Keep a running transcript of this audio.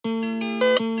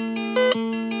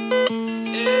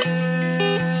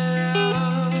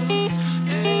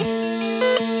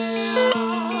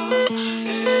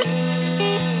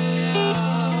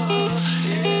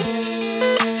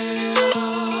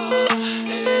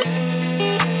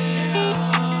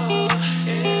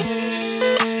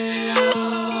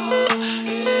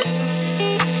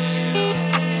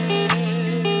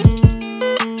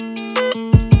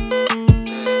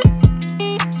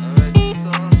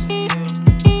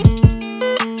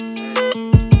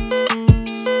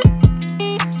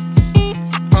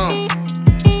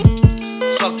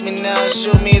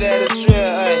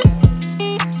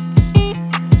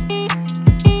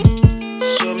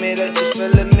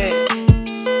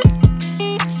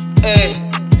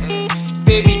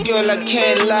Girl, I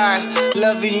can't lie,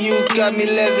 loving you got me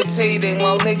levitating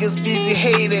while niggas busy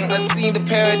hating. I seen the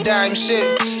paradigm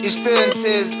shifts. You're still in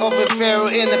tears over Pharaoh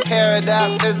in a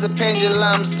paradox as the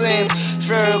pendulum swings.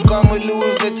 Pharaoh gone with Louis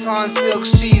Vuitton silk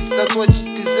sheets. That's what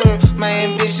you deserve. My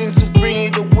ambition to bring you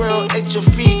the world at your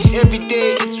feet. Every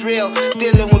day it's real,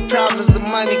 dealing with problems the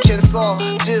money can solve.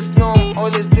 Just know I'm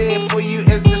always there for you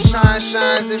as the sun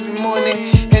shines every morning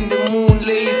and the moon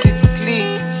lays you to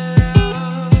sleep.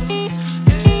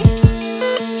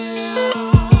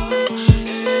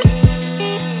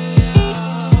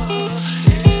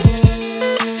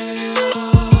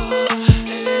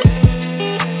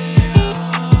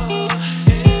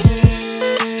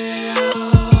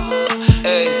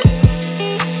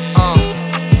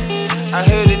 I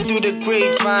heard it through the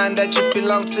grapevine that you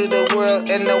belong to the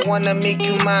world, and I wanna make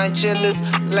you mine. Jealous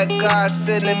like God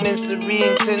sending me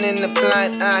serene, turning a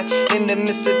blind eye in the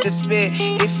midst of despair.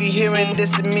 If you're hearing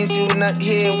this, it means you were not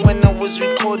here when I was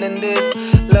recording this.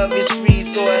 Love is free,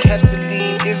 so I have to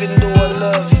leave, even though I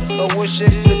love you. I worship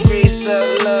the grace that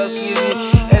love gives you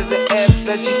as an app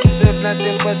that you deserve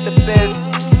nothing but the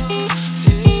best.